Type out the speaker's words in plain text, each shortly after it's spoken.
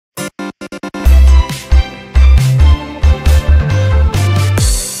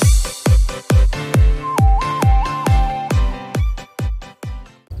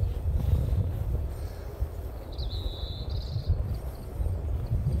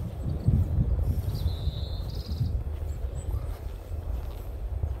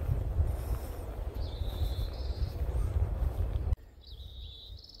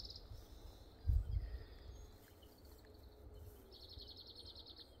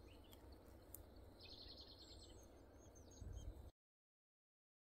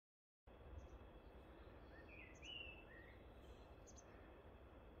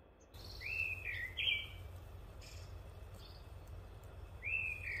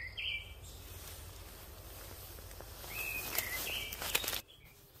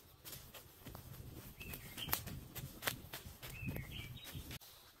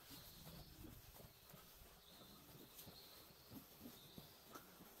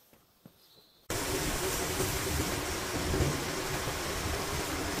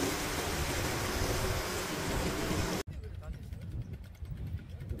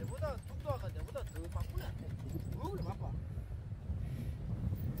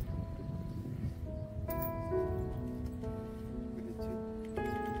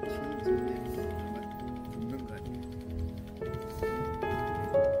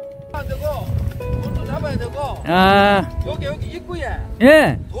봐줘야 되고. 아. 여기 입구에.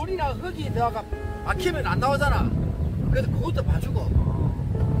 예. 돌이나 흙이 내가 막히면 안 나오잖아. 그래서 그것도 봐주고.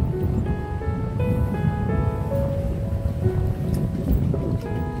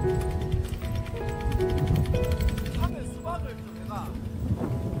 하면 수박을 좀 내가.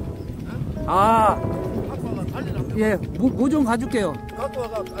 아. 갖고 와가 달리라고. 예. 뭐 좀 가줄게요. 갖고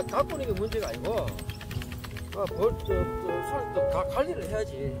와가 갖고 오는 게 문제가 아니고. 관리를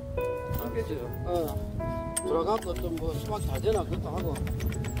해야지. 알겠지? 들어가고 또 뭐 수박 잘 되나 그것도 하고.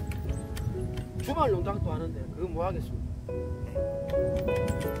 주말 농장도 하는데 그거 뭐 하겠습니까?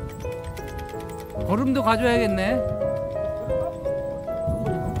 거름도 가져야겠네.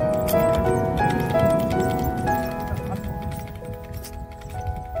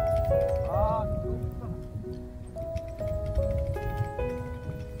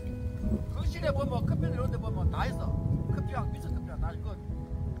 거실에 보면 커피는 이런 데 보면 다 있어. 커피랑 미스 커피랑 다 있고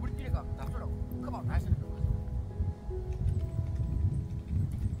물기가 잡수라고 컵하고 다 있으니까.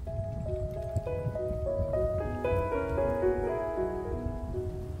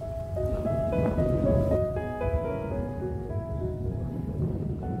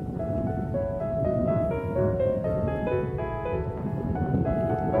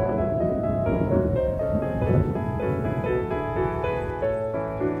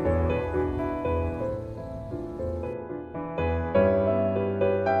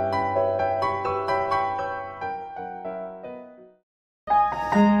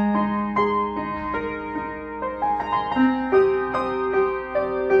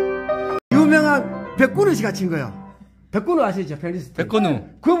 유명한 백근우 씨가 친 거예요. 백근우 아시죠? 펠리스트. 백건우.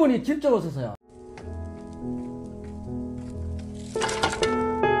 그분이 길적으로 썼어요.